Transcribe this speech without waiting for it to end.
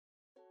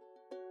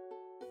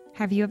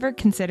Have you ever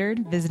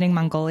considered visiting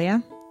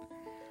Mongolia?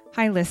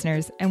 Hi,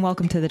 listeners, and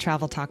welcome to the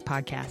Travel Talk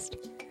podcast.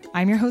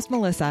 I'm your host,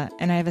 Melissa,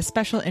 and I have a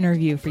special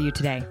interview for you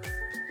today.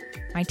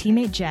 My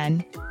teammate,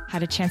 Jen,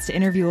 had a chance to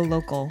interview a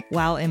local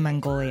while in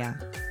Mongolia.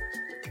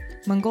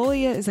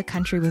 Mongolia is a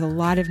country with a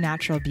lot of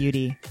natural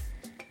beauty.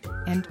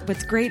 And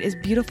what's great is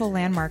beautiful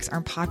landmarks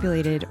aren't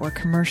populated or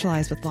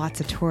commercialized with lots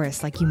of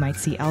tourists like you might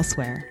see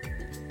elsewhere.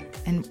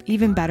 And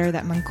even better,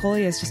 that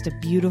Mongolia is just a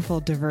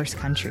beautiful, diverse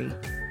country.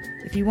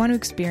 If you want to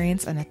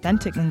experience an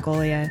authentic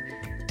Mongolia,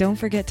 don't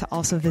forget to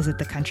also visit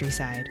the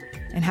countryside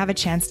and have a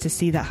chance to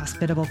see that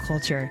hospitable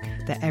culture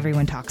that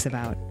everyone talks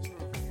about.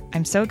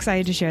 I'm so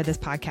excited to share this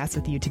podcast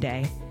with you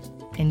today.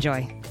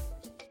 Enjoy.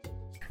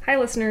 Hi,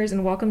 listeners,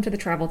 and welcome to the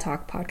Travel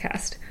Talk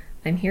podcast.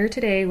 I'm here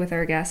today with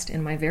our guest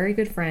and my very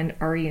good friend,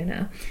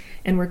 Aryuna,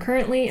 and we're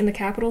currently in the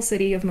capital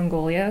city of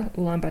Mongolia,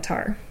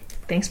 Ulaanbaatar.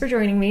 Thanks for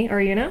joining me,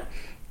 Aryuna.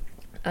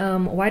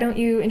 Why don't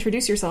you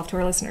introduce yourself to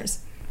our listeners?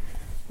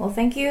 Well,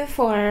 thank you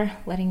for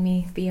letting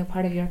me be a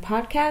part of your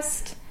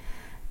podcast.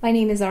 My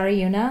name is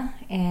Aryuna,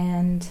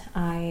 and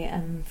I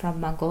am from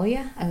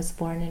Mongolia. I was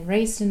born and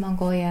raised in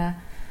Mongolia,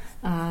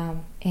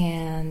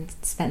 and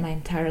spent my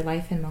entire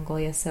life in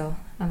Mongolia, so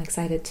I'm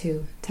excited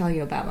to tell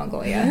you about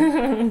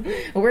Mongolia.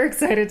 We're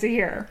excited to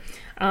hear.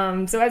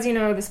 So as you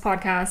know, this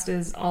podcast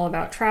is all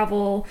about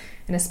travel,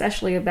 and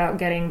especially about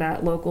getting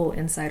that local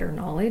insider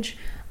knowledge.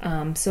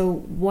 So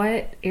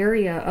what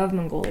area of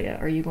Mongolia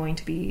are you going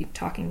to be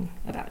talking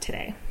about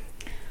today?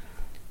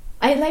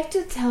 I'd like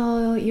to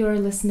tell your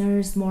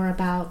listeners more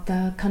about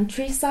the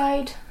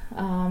countryside.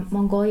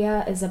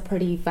 Mongolia is a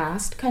pretty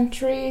vast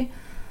country,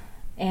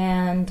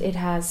 and it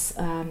has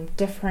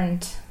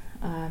different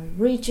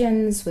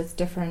regions with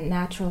different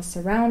natural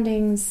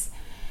surroundings.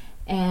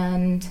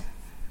 And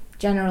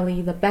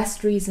generally, the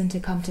best reason to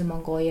come to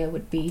Mongolia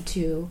would be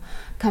to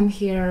come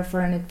here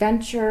for an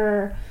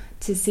adventure,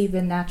 to see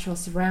the natural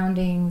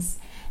surroundings,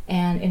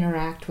 and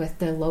interact with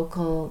the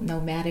local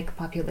nomadic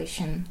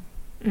population.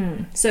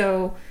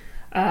 So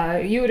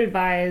you would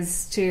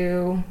advise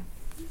to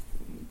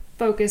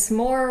focus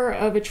more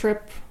of a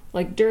trip,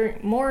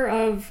 more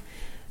of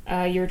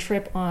your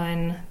trip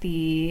on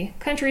the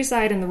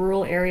countryside and the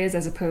rural areas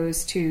as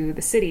opposed to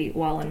the city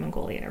while in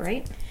Mongolia,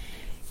 right?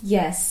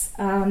 Yes.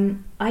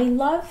 I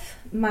love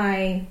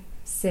my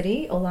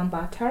city,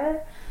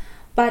 Ulaanbaatar,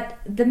 but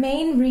the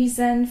main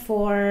reason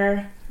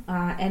for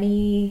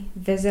any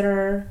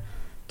visitor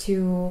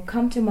to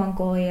come to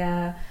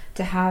Mongolia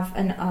to have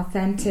an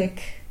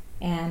authentic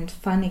and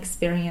fun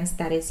experience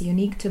that is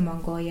unique to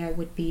Mongolia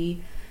would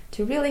be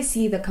to really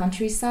see the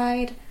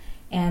countryside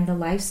and the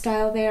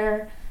lifestyle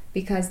there,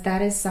 because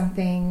that is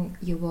something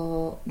you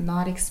will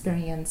not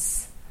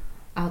experience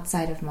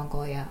outside of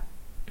Mongolia.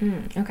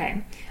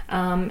 Okay.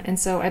 And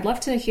so I'd love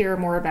to hear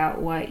more about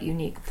what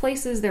unique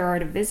places there are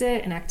to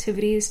visit and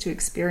activities to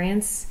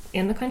experience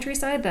in the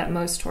countryside that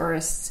most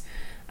tourists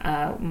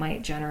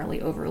might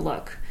generally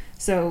overlook.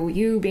 So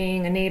you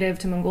being a native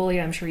to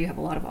Mongolia, I'm sure you have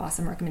a lot of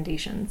awesome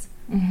recommendations.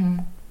 Mm-hmm.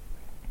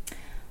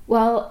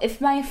 Well, if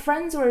my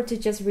friends were to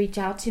just reach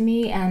out to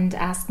me and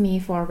ask me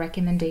for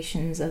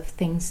recommendations of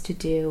things to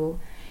do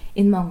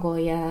in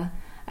Mongolia,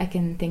 I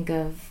can think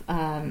of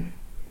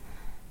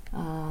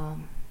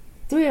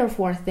 3 or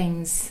 4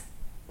 things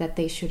that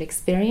they should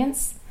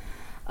experience.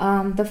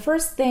 The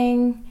first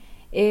thing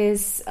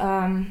is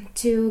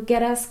to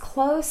get us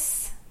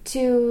close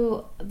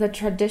to the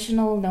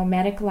traditional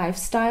nomadic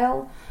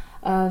lifestyle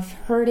of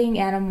herding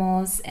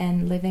animals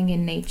and living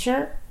in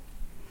nature,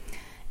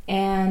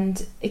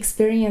 and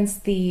experience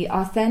the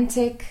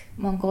authentic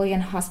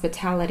Mongolian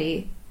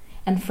hospitality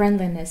and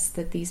friendliness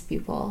that these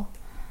people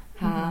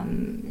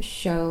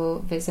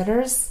show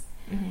visitors.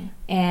 Mm-hmm.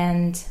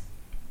 And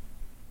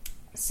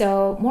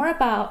so more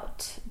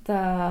about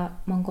the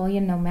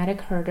Mongolian nomadic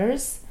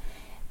herders.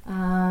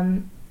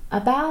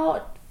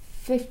 About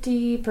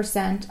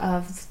 50%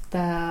 of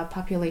the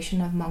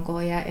population of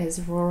Mongolia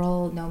is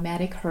rural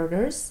nomadic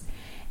herders,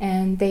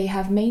 and they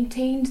have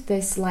maintained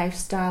this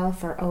lifestyle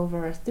for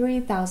over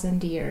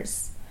 3,000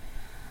 years.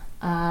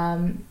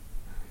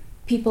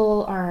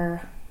 People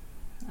are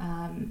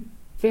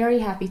very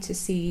happy to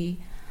see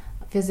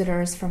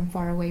visitors from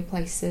faraway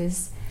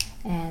places.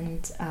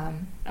 And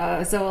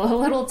so a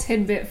little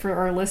tidbit for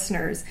our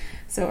listeners.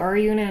 So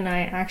Aryuna and I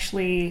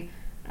actually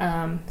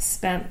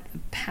spent the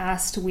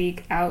past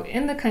week out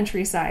in the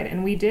countryside,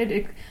 and we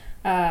did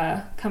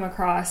come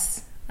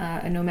across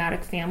a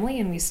nomadic family,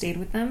 and we stayed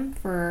with them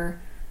for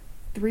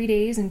 3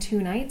 days and 2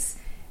 nights.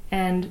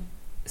 And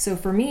so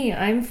for me,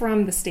 I'm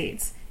from the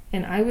States,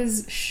 and I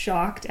was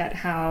shocked at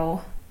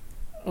how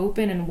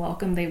open and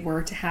welcome they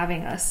were to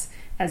having us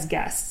as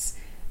guests,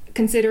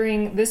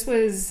 considering this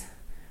was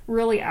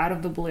really out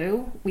of the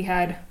blue. We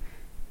had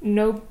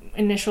no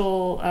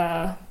initial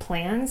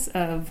plans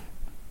of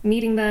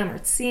meeting them or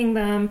seeing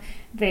them.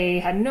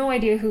 They had no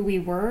idea who we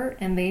were,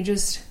 and they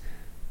just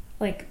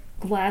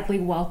gladly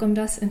welcomed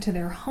us into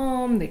their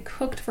home. They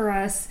cooked for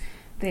us.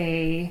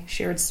 They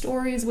shared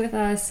stories with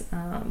us.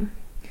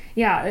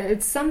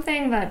 It's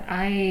something that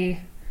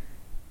I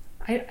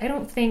I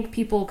don't think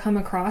people come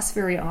across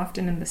very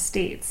often in the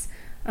States.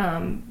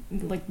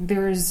 Like,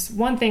 there's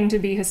one thing to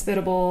be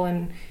hospitable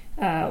and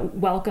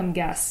welcome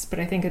guests, but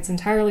I think it's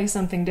entirely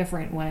something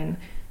different when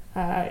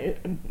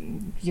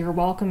you're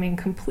welcoming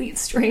complete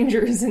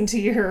strangers into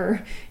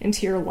your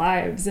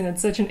lives, and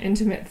it's such an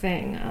intimate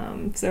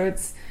thing. So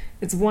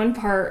it's one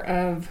part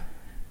of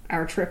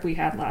our trip we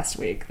had last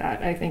week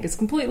that I think is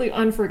completely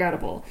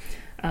unforgettable.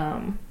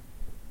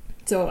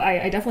 So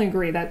I definitely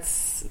agree.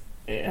 That's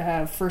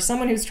for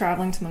someone who's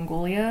traveling to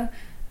Mongolia,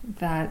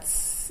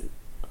 that's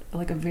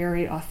like a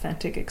very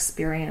authentic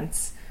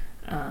experience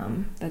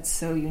that's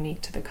so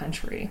unique to the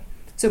country.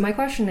 So my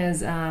question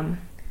is,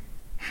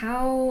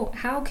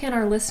 how can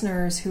our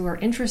listeners who are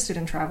interested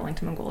in traveling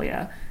to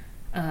Mongolia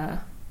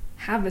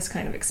have this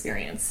kind of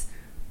experience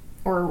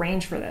or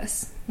arrange for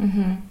this?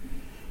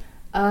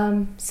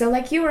 So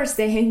like you were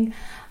saying,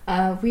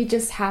 we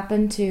just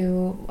happened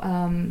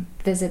to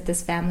visit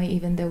this family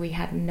even though we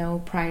had no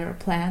prior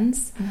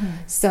plans.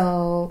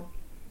 So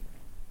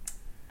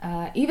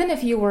even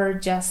if you were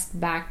just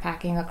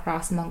backpacking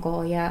across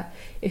Mongolia,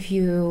 if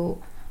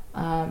you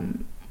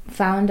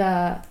found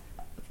a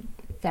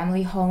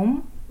family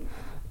home,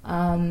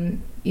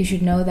 you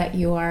should know that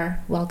you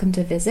are welcome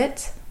to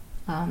visit,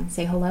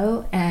 say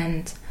hello,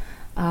 and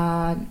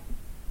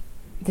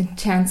the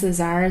chances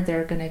are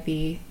they're going to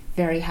be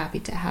very happy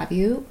to have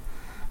you,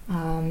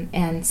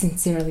 and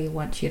sincerely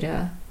want you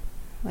to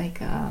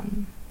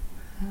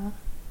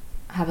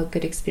have a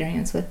good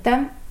experience with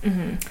them.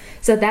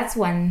 So that's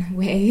one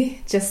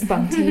way, just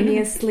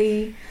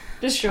spontaneously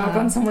just show up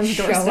on someone's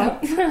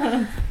doorstep.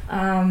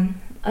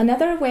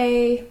 Another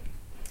way,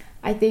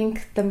 I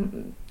think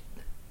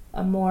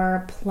a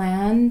more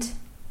planned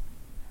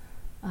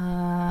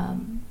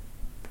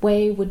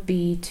way would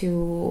be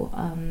to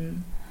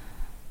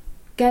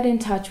get in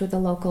touch with a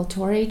local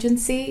tour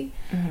agency,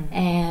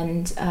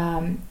 and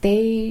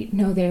they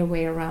know their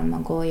way around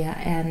Mongolia,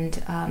 and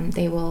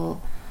they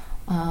will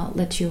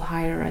let you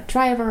hire a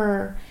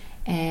driver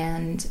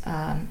and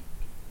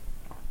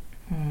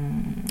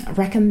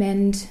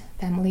recommend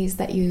families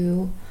that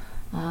you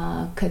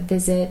could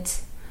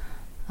visit.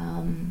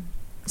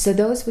 So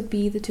those would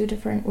be the two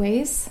different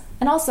ways.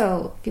 And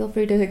also feel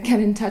free to get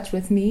in touch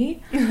with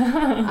me.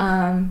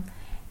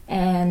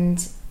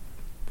 And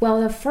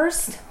well, the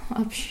first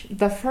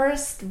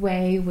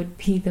way would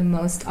be the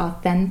most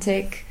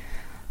authentic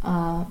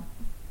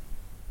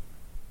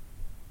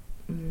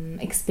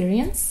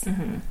experience.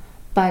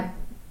 But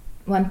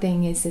one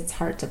thing is, it's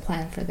hard to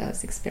plan for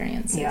those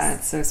experiences. Yeah,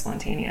 it's so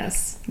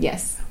spontaneous.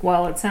 Yes.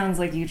 Well, it sounds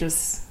like you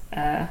just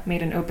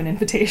made an open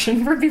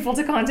invitation for people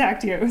to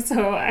contact you,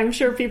 so I'm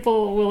sure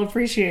people will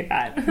appreciate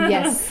that.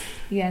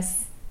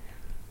 Yes.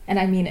 And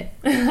I mean it.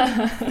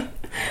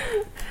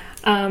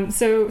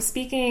 So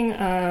speaking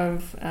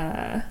of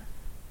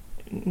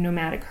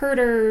nomadic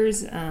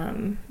herders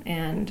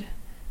and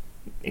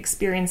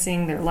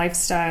experiencing their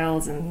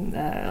lifestyles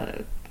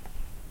and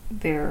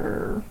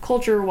their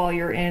culture while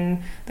you're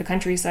in the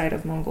countryside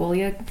of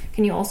Mongolia,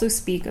 can you also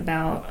speak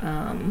about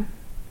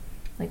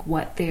like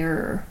what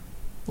their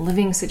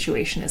living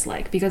situation is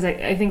like? Because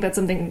I think that's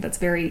something that's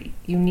very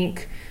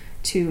unique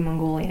to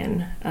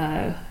Mongolian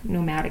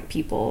nomadic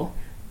people,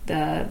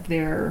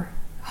 their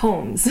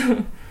homes.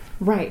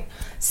 Right.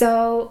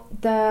 So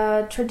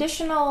the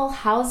traditional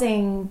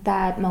housing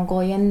that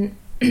Mongolian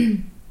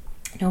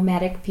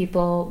nomadic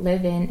people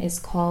live in is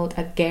called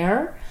a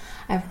ger.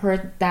 I've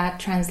heard that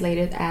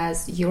translated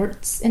as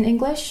yurts in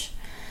English.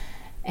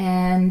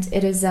 And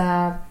it is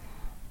a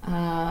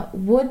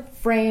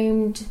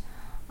wood-framed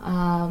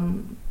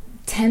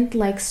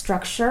tent-like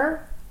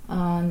structure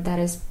that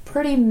is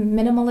pretty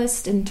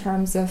minimalist in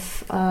terms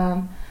of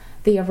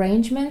the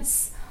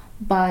arrangements,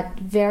 but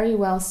very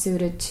well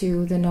suited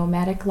to the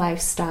nomadic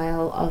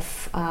lifestyle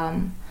of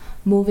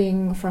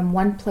moving from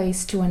one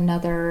place to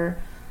another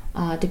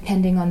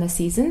depending on the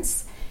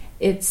seasons.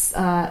 It's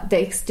the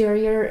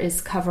exterior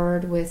is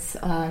covered with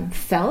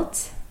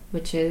felt,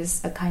 which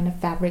is a kind of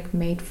fabric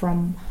made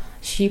from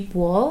sheep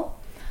wool.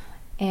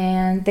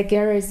 And the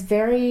ger is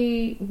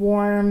very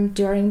warm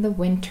during the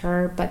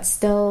winter, but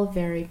still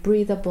very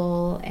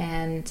breathable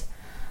and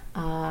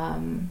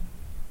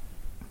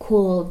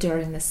cool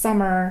during the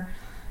summer.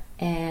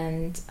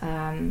 And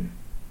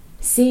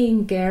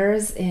seeing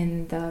gers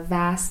in the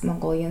vast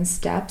Mongolian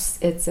steppes,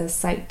 it's a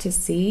sight to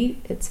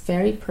see. It's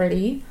very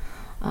pretty.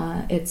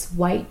 It's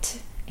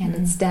white, and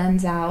it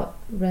stands out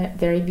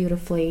very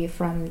beautifully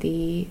from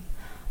the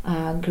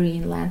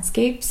green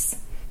landscapes.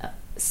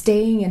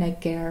 Staying in a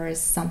ger is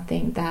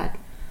something that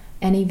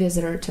any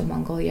visitor to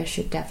Mongolia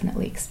should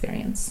definitely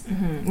experience.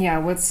 Yeah,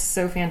 what's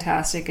so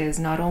fantastic is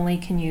not only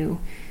can you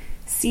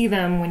see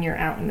them when you're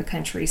out in the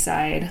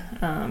countryside,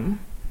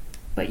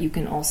 but you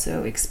can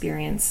also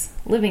experience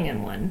living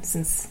in one,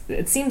 since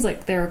it seems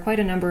like there are quite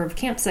a number of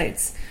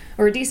campsites,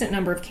 or a decent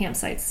number of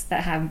campsites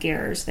that have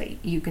gers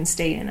that you can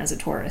stay in as a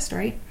tourist,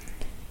 right?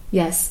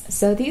 Yes,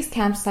 so these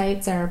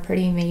campsites are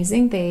pretty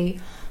amazing. They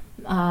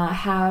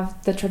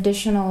have the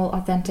traditional,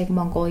 authentic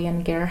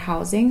Mongolian ger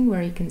housing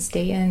where you can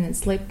stay in and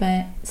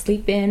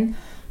sleep in,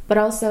 but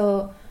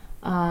also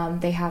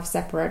they have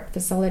separate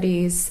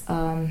facilities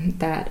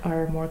that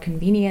are more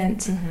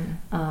convenient,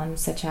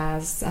 such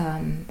as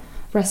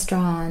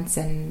restaurants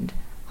and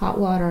hot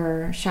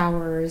water,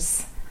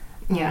 showers,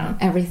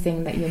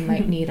 everything that you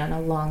might need on a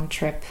long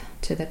trip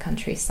to the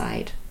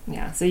countryside.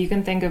 Yeah, so you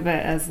can think of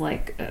it as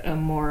like a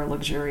more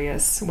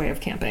luxurious way of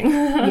camping.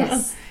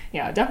 Yes.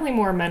 Yeah, definitely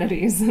more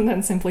amenities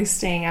than simply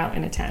staying out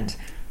in a tent.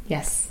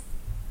 Yes.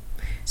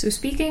 So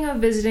speaking of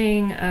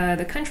visiting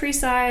the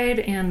countryside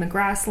and the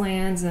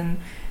grasslands and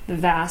the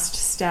vast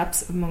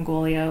steppes of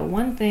Mongolia,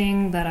 one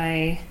thing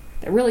that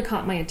really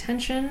caught my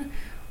attention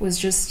was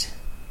just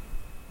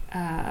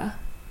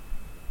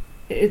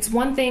it's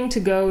one thing to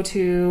go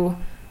to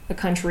a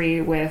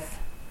country with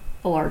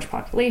a large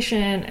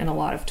population and a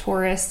lot of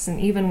tourists, and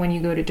even when you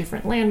go to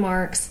different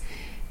landmarks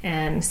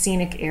and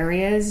scenic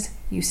areas,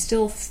 you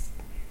still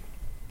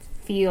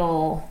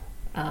feel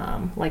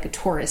like a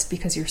tourist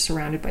because you're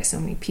surrounded by so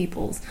many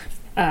people.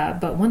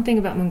 But one thing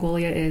about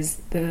Mongolia is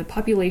the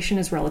population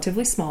is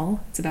relatively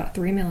small. It's about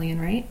 3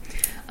 million, right?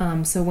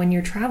 So when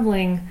you're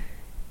traveling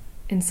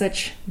in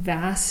such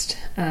vast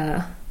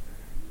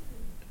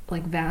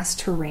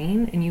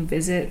terrain and you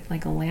visit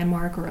like a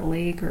landmark or a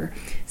lake or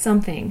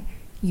something,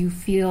 you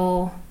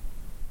feel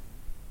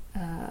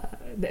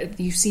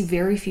you see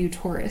very few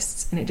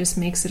tourists, and it just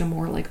makes it a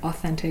more like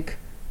authentic,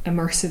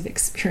 immersive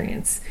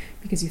experience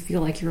because you feel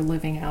like you're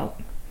living out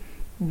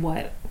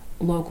what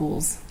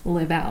locals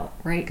live out,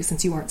 right? Because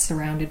since you aren't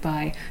surrounded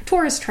by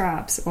tourist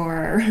traps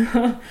or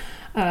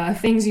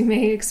things you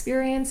may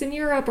experience in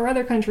Europe or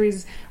other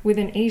countries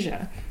within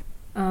Asia.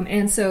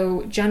 And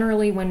so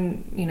generally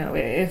when,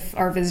 if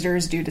our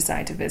visitors do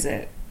decide to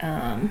visit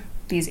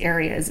these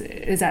areas,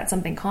 is that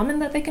something common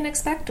that they can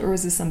expect, or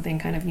is this something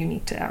kind of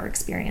unique to our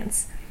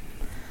experience?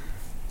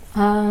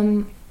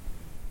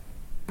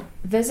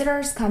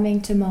 Visitors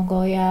coming to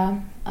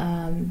Mongolia,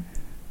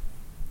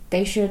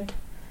 they should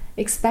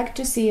expect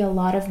to see a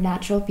lot of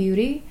natural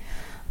beauty.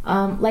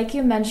 Like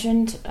you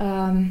mentioned,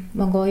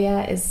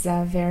 Mongolia is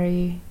a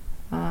very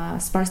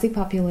sparsely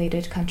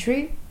populated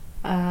country.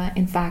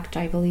 In fact,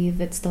 I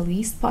believe it's the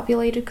least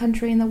populated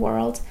country in the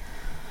world.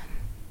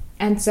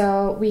 And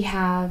so we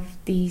have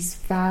these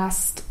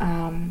vast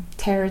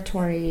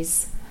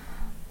territories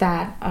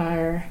that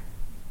are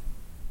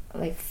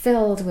like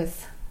filled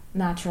with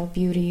natural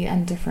beauty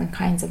and different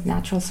kinds of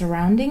natural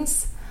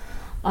surroundings.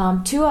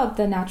 Two of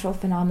the natural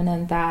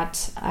phenomena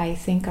that I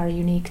think are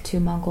unique to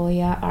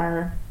Mongolia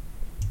are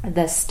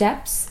the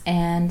steppes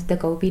and the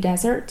Gobi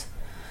Desert.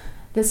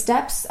 The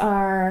steppes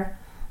are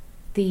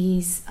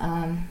these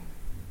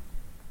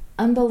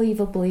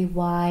unbelievably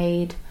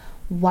wide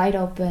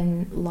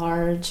open,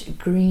 large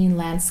green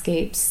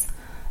landscapes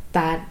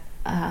that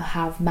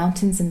have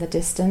mountains in the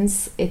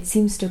distance. It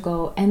seems to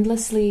go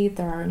endlessly.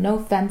 There are no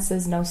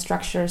fences, no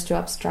structures to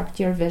obstruct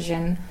your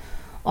vision.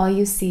 All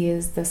you see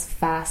is this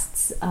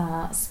vast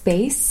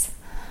space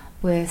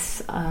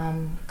with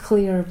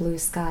clear blue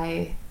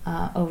sky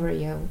over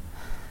you.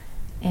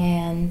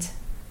 And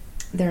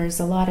there's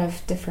a lot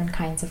of different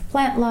kinds of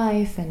plant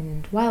life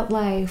and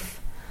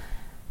wildlife.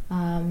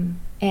 And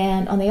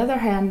on the other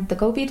hand, the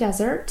Gobi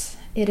Desert,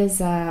 it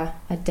is a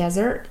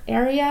desert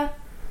area,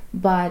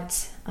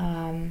 but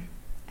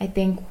I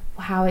think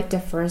how it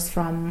differs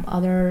from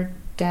other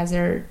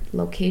desert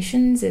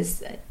locations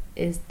is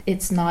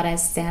it's not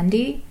as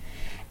sandy,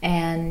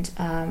 and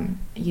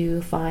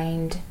you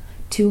find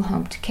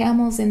two-humped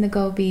camels in the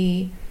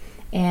Gobi,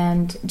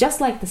 and just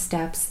like the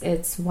steppes,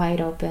 it's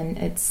wide open.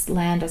 It's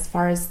land as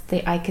far as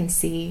the eye can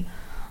see.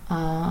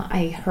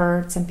 I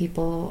heard some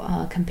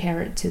people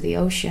compare it to the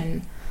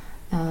ocean.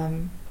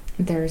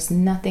 There's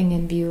nothing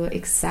in view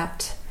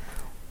except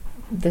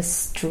the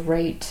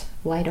straight,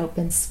 wide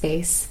open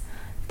space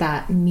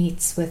that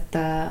meets with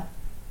the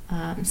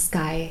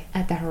sky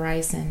at the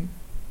horizon.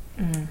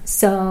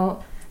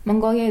 So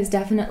Mongolia is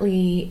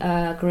definitely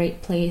a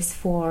great place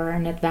for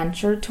an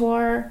adventure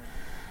tour.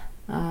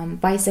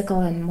 Bicycle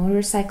and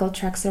motorcycle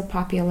treks are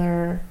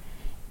popular,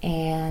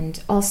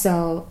 and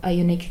also a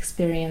unique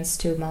experience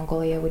to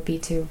Mongolia would be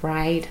to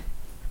ride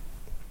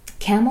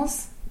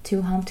camels,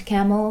 two-humped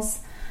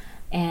camels,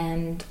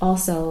 and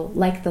also,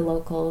 like the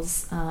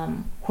locals,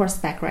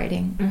 horseback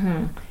riding.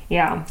 Mm-hmm.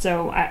 Yeah,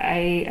 so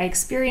I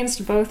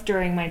experienced both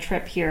during my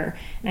trip here,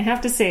 and I have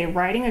to say,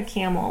 riding a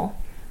camel,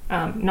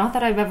 not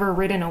that I've ever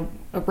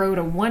rode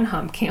a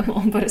one-hump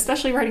camel, but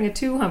especially riding a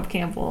two-hump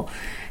camel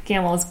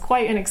is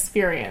quite an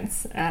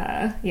experience.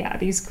 Yeah,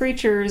 these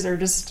creatures are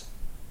just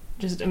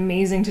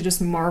amazing to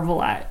just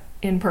marvel at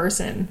in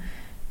person.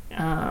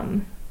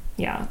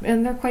 Yeah,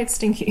 and they're quite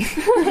stinky.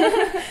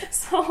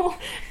 So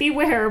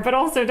beware, but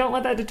also don't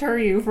let that deter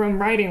you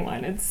from riding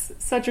one. It's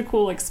such a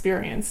cool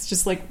experience,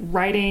 just like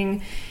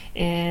riding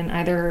in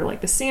either like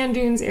the sand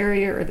dunes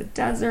area or the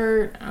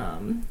desert.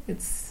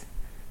 It's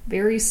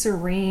very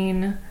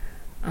serene,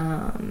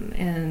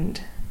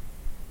 and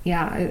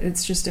yeah,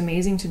 it's just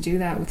amazing to do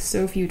that with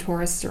so few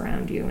tourists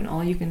around you, and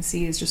all you can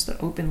see is just the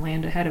open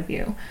land ahead of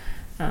you.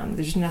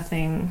 There's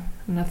nothing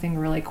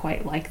really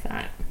quite like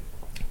that.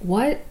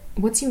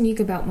 What's unique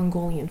about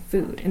Mongolian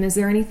food? And is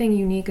there anything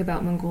unique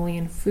about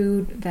Mongolian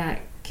food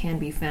that can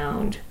be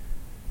found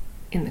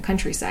in the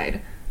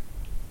countryside?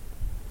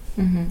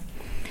 Mm-hmm.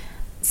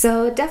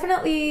 So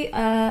definitely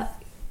a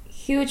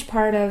huge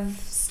part of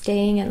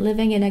staying and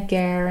living in a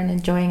ger and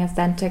enjoying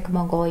authentic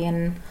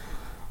Mongolian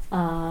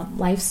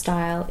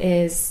lifestyle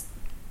is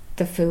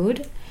the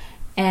food.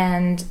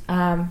 And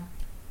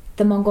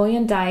the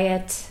Mongolian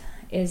diet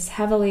is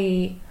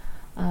heavily,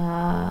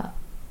 the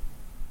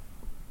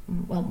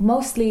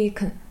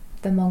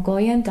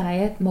Mongolian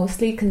diet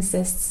mostly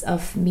consists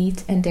of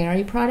meat and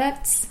dairy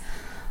products.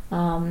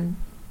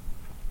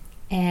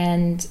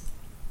 And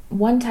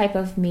one type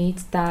of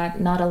meat that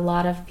not a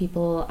lot of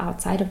people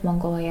outside of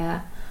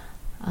Mongolia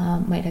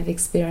might have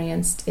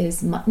experienced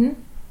is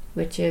mutton,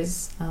 which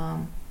is,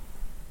 I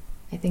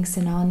think,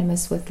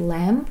 synonymous with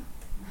lamb.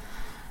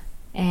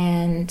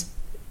 And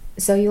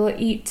so you'll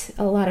eat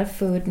a lot of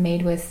food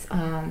made with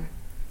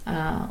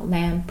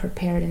lamb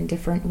prepared in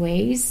different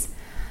ways.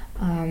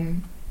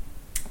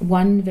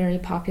 One very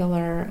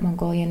popular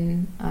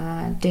Mongolian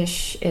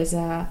dish is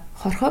a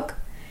khorkhok.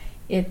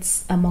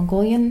 It's a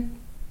Mongolian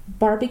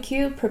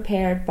barbecue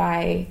prepared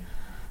by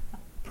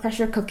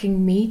pressure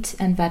cooking meat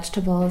and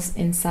vegetables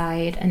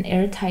inside an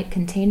airtight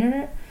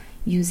container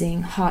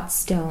using hot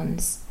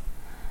stones.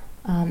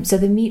 So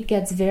the meat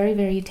gets very,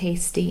 very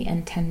tasty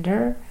and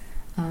tender,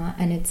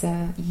 and it's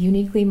a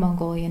uniquely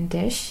Mongolian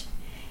dish.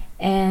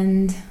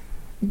 And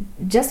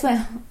just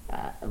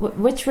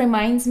which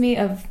reminds me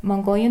of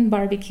Mongolian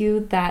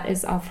barbecue that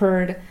is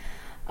offered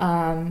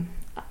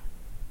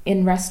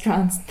in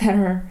restaurants that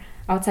are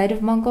outside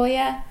of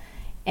Mongolia,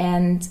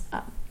 and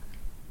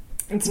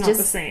it's not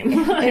the same.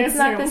 It's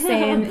not the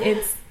same.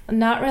 It's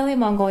not really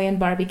Mongolian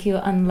barbecue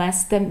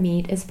unless the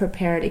meat is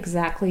prepared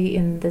exactly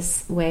in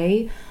this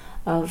way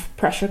of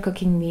pressure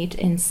cooking meat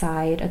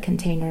inside a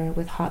container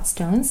with hot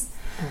stones.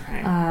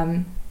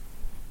 Okay.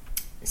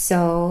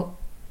 So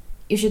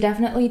you should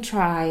definitely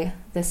try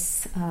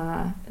this,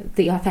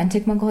 the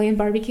authentic Mongolian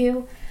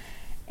barbecue.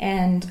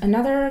 And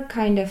another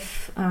kind of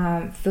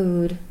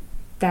food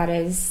that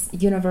is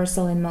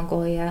universal in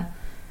Mongolia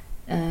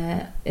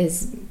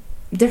is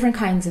different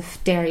kinds of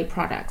dairy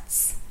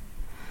products.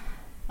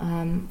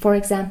 For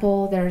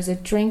example, there's a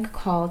drink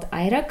called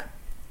ayrak.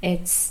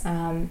 It's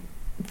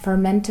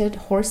fermented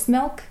horse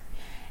milk,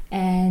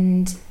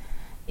 and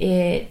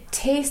it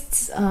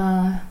tastes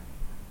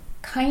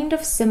kind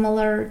of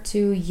similar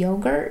to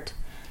yogurt.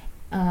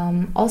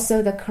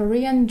 Also, the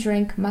Korean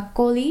drink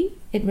makgeolli,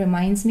 it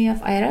reminds me of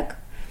ayrak.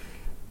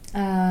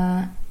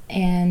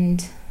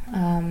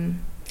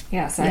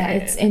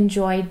 It's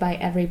enjoyed by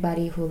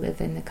everybody who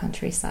live in the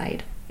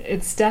countryside.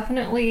 It's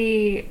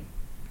definitely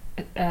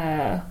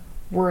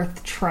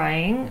worth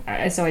trying.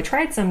 So I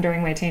tried some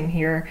during my time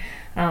here.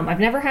 I've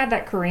never had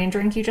that Korean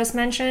drink you just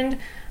mentioned,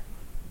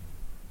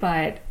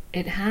 but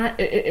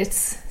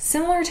it's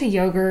similar to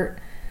yogurt,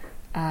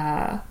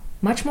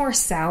 much more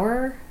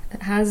sour.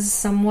 It has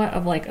somewhat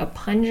of like a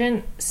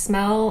pungent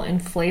smell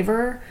and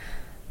flavor.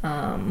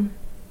 And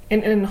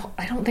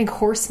I don't think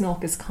horse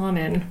milk is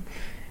common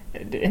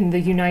in the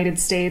United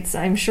States.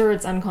 I'm sure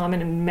it's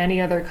uncommon in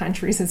many other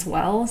countries as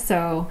well.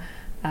 So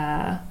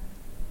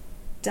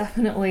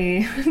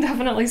definitely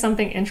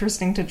something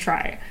interesting to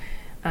try.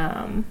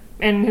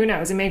 And who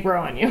knows, it may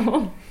grow on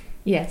you.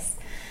 Yes.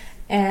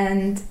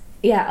 And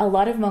yeah, a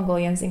lot of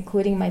Mongolians,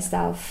 including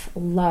myself,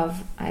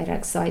 love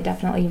ayrak, so I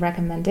definitely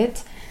recommend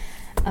it.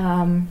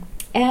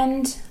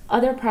 And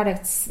other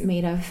products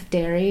made of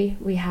dairy.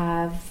 We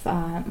have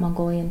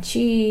Mongolian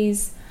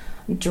cheese,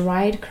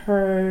 dried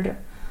curd,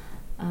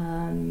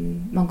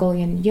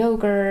 Mongolian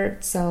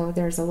yogurt. So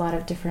there's a lot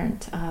of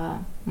different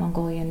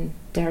Mongolian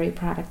dairy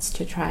products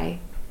to try.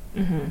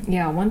 Mm-hmm.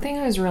 Yeah, one thing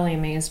I was really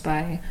amazed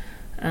by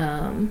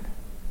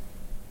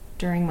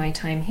during my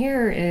time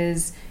here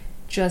is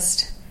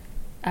just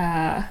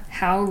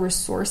how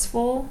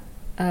resourceful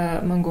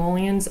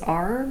Mongolians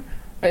are,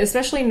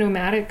 especially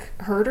nomadic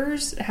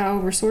herders, how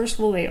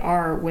resourceful they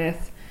are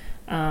with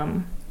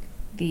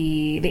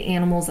the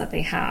animals that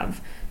they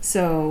have.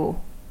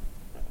 So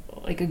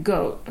like a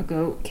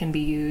goat can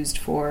be used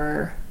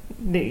for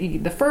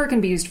the fur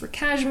can be used for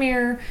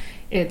cashmere.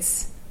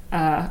 Its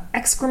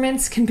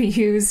excrements can be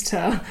used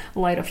to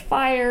light a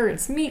fire.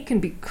 Its meat can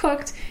be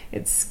cooked.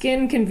 Its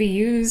skin can be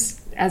used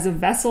as a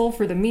vessel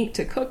for the meat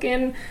to cook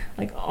in.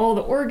 Like all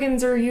the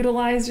organs are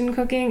utilized in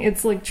cooking.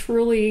 It's like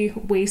truly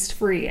waste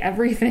free.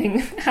 Everything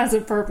has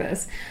a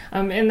purpose.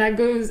 And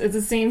it's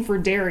the same for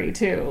dairy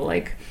too.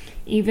 Like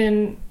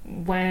even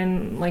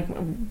when like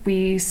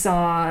we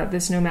saw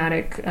this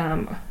nomadic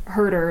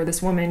herder,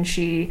 this woman,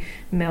 she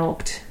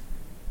milked,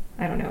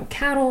 I don't know,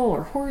 cattle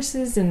or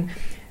horses, and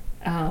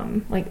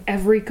like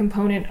every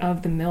component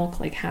of the milk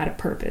like had a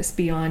purpose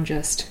beyond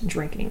just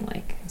drinking.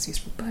 Like it was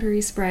used for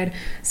buttery spread.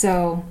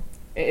 So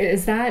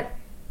is that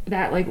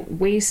like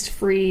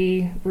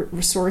waste-free,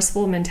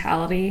 resourceful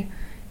mentality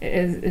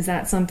Is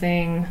that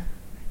something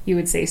you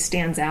would say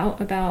stands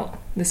out about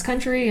this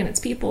country and its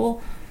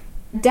people?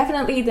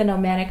 Definitely the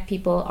nomadic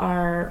people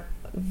are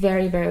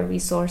very, very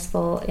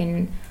resourceful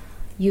in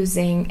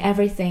using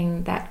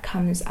everything that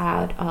comes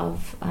out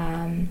of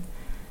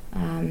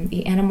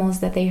the animals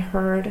that they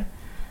herd.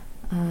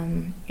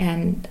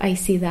 And I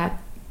see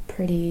that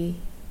pretty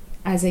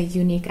as a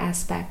unique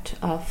aspect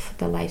of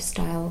the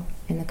lifestyle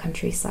in the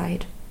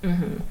countryside.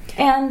 Mm-hmm.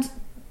 And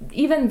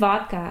even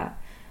vodka.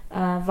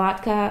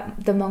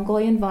 The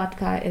Mongolian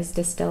vodka is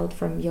distilled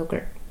from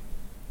yogurt.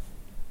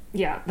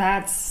 Yeah,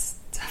 that's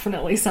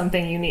definitely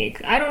something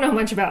unique. I don't know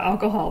much about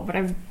alcohol, but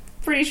I'm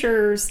pretty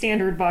sure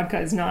standard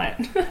vodka is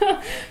not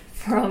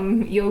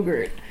from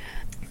yogurt.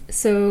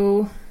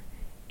 So,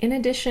 in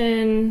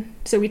addition,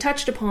 we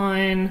touched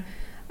upon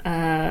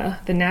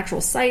the natural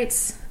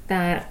sites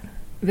that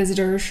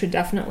visitors should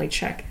definitely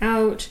check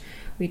out.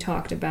 We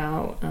talked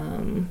about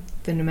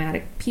the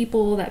nomadic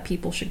people that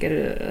people should get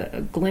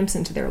a glimpse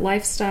into their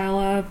lifestyle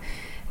of,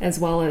 as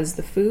well as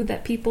the food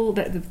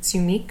that's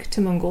unique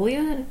to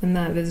Mongolia and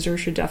that visitors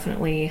should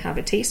definitely have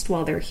a taste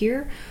while they're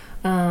here.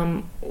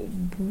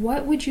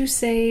 What would you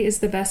say is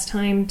the best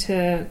time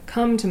to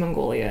come to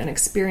Mongolia and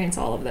experience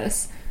all of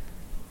this?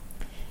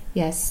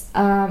 Yes.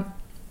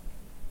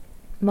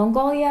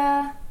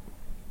 Mongolia,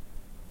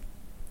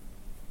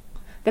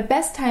 the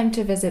best time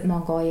to visit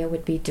Mongolia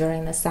would be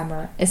during the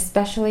summer,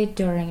 especially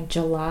during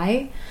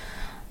July.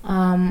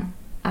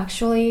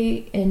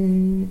 Actually,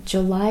 in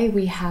July,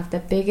 we have the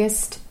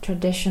biggest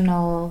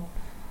traditional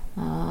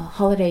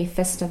holiday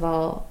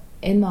festival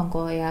in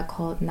Mongolia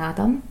called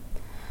Naadam.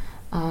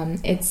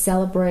 It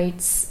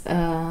celebrates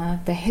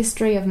the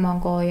history of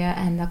Mongolia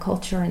and the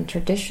culture and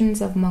traditions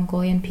of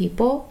Mongolian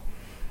people,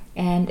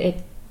 and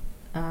it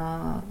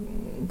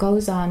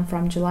goes on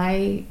from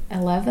July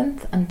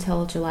 11th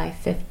until July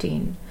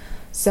 15th.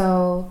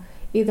 So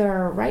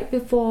either right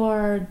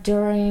before,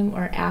 during,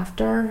 or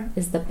after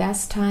is the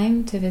best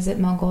time to visit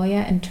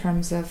Mongolia in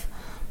terms of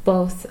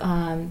both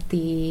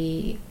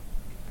the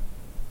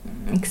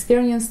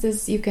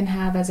experiences you can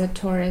have as a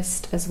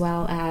tourist as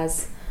well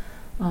as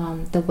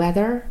the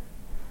weather.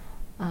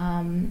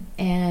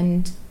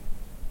 And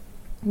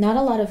not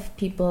a lot of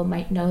people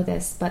might know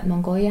this, but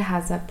Mongolia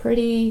has a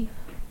pretty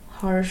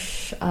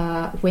harsh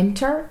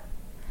winter.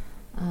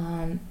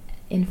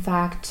 In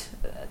fact,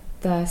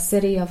 the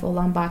city of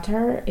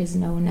Ulaanbaatar is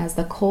known as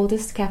the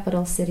coldest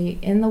capital city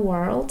in the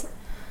world.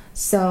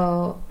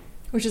 So,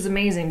 which is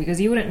amazing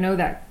because you wouldn't know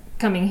that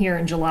coming here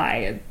in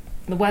July.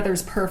 The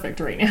weather's perfect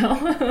right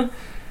now.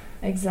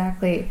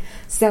 Exactly.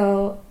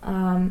 So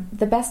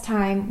the best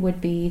time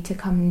would be to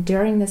come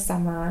during the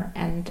summer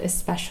and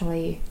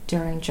especially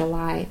during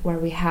July, where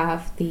we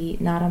have the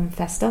Naadam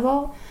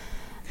festival.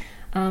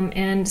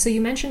 And so you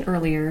mentioned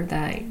earlier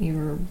that you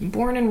were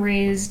born and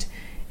raised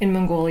in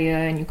Mongolia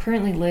and you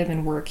currently live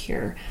and work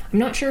here. I'm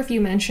not sure if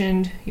you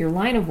mentioned your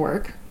line of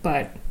work,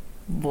 but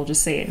we'll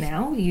just say it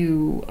now.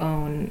 You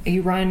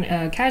run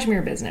a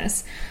cashmere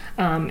business,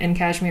 and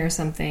cashmere is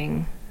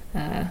something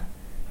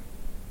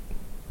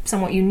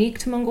somewhat unique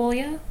to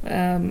Mongolia.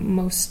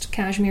 Most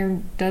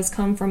cashmere does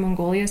come from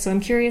Mongolia, so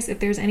I'm curious if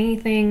there's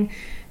anything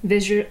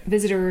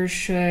visitors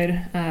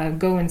should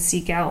go and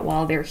seek out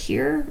while they're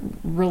here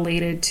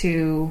related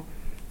to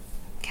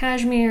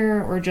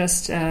cashmere or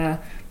just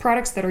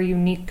products that are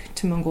unique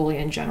to Mongolia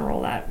in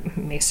general that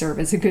may serve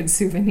as a good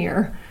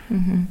souvenir.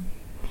 Mm-hmm.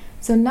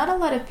 So not a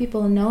lot of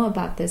people know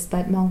about this,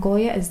 but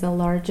Mongolia is the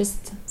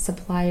largest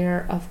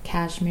supplier of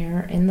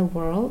cashmere in the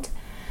world.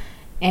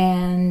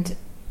 And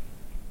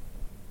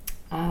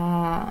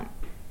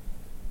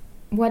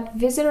what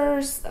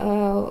visitors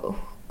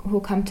who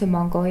come to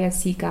Mongolia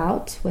seek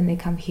out when they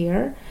come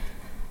here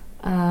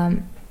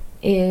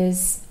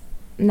is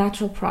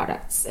natural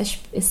products,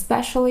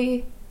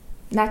 especially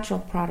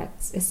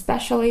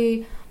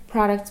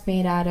products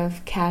made out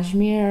of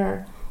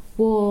cashmere,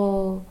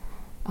 wool,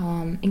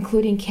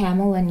 including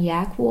camel and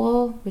yak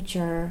wool, which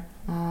are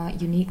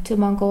unique to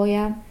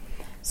Mongolia.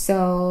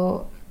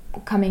 So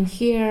coming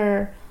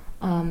here,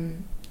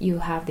 you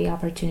have the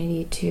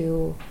opportunity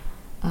to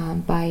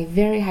buy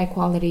very high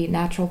quality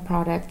natural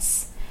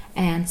products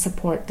and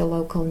support the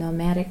local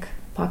nomadic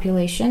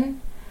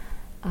population.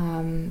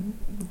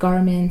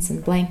 Garments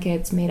and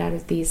blankets made out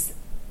of these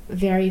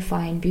very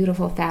fine,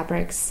 beautiful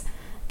fabrics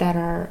that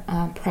are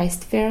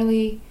priced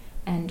fairly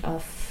and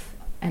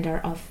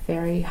are of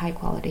very high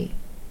quality.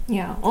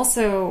 Yeah.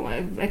 Also,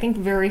 I think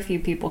very few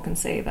people can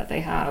say that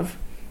they have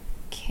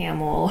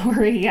camel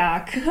or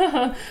yak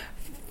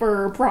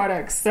fur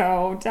products.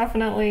 So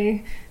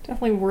definitely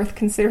worth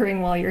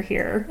considering while you're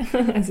here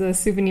as a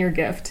souvenir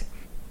gift.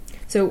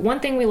 So one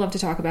thing we love to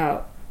talk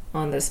about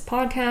on this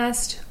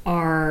podcast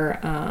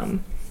are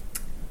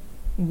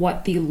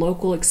what the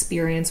local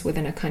experience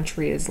within a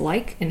country is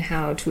like and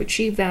how to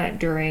achieve that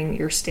during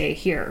your stay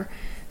here.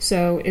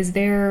 So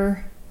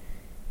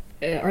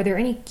are there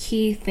any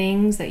key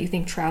things that you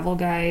think travel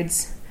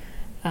guides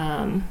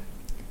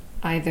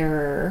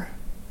either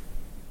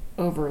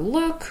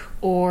overlook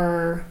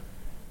or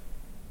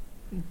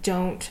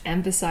don't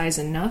emphasize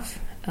enough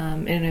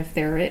And if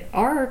there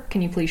are,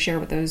 can you please share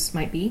what those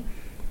might be?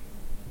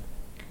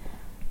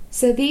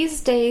 So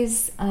these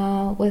days,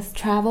 with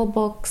travel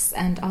books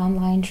and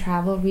online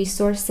travel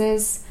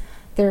resources,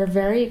 they're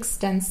very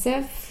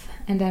extensive,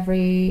 and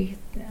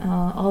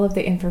all of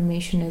the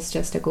information is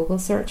just a Google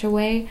search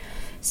away.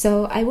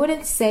 So I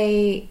wouldn't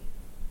say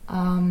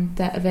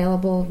that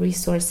available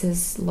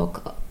resources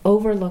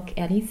overlook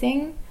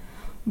anything,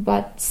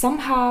 but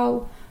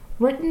somehow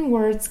written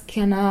words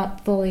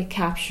cannot fully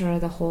capture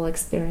the whole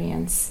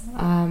experience.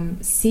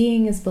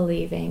 Seeing is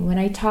believing. When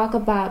I talk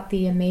about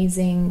the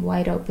amazing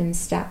wide open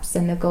steppes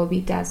in the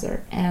Gobi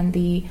Desert and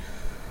the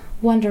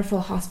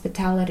wonderful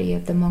hospitality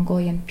of the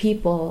Mongolian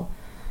people,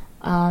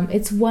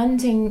 it's one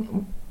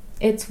thing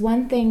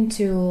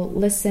to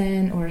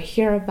listen or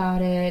hear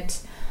about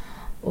it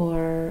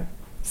or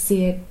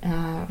see it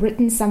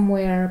written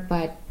somewhere,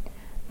 but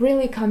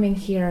really coming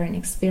here and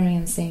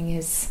experiencing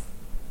is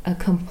a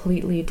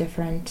completely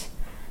different,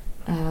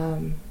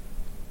 on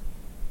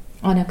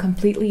a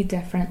completely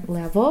different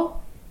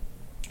level.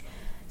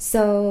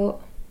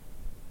 So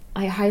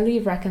I highly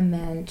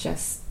recommend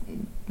just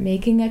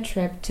making a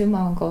trip to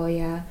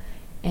Mongolia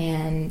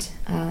and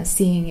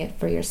seeing it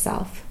for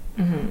yourself.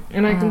 Mm-hmm.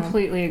 And I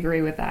completely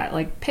agree with that.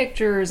 Like,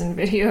 pictures and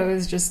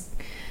videos just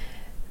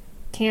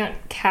can't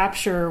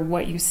capture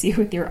what you see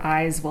with your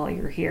eyes while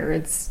you're here.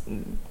 It's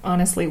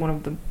honestly one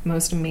of the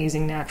most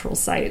amazing natural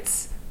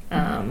sights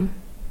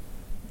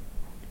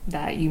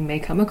that you may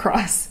come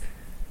across.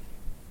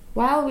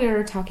 While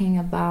we're talking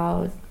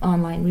about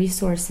online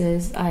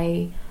resources,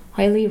 I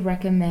highly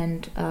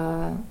recommend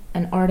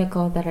an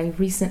article that I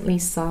recently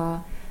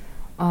saw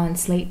on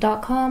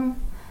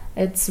Slate.com.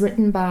 It's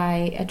written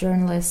by a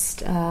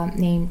journalist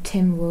named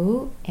Tim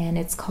Wu, and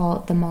it's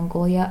called The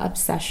Mongolia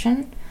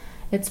Obsession.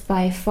 It's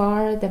by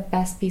far the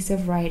best piece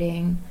of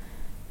writing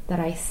that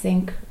I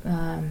think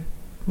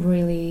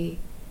really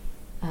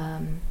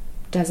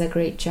does a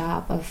great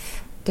job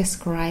of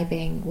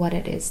describing what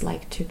it is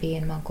like to be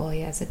in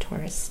Mongolia as a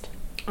tourist.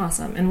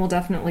 Awesome, and we'll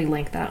definitely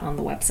link that on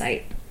the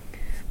website.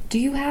 Do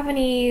you have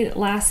any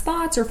last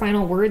thoughts or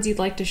final words you'd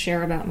like to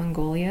share about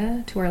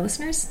Mongolia to our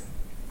listeners?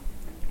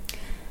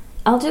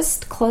 I'll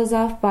just close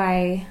off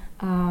by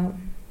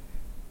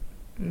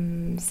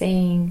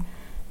saying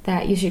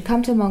that you should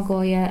come to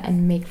Mongolia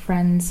and make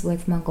friends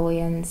with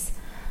Mongolians,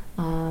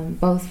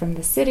 both from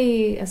the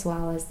city as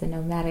well as the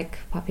nomadic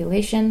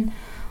population.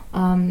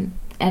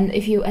 And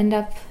if you end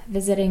up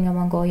visiting a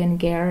Mongolian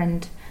ger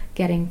and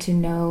getting to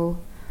know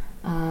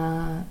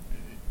a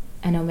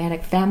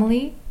nomadic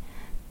family,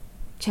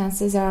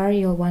 chances are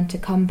you'll want to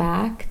come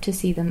back to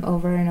see them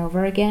over and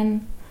over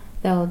again.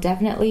 They'll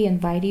definitely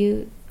invite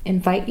you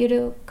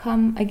to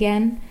come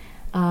again,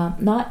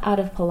 not out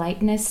of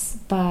politeness,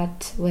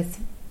 but with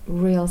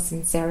real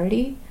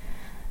sincerity.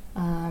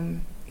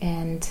 And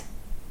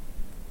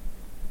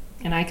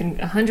I can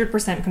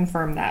 100%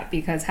 confirm that,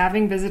 because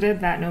having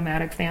visited that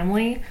nomadic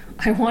family,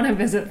 I want to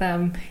visit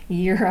them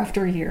year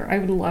after year. I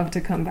would love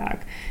to come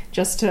back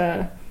just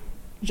to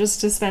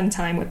spend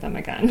time with them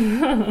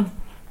again.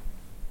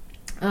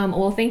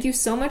 Well, thank you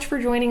so much for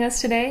joining us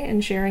today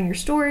and sharing your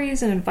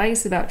stories and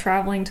advice about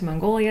traveling to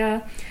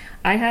Mongolia.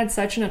 I had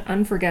such an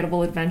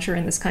unforgettable adventure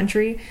in this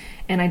country,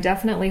 and I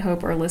definitely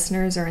hope our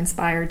listeners are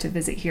inspired to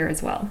visit here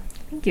as well.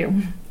 Thank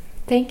you.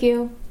 Thank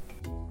you.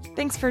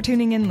 Thanks for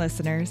tuning in,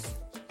 listeners.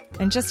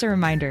 And just a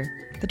reminder,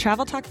 the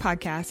Travel Talk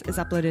podcast is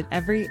uploaded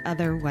every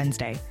other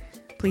Wednesday.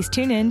 Please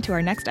tune in to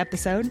our next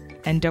episode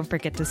and don't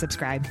forget to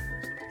subscribe.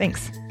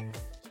 Thanks.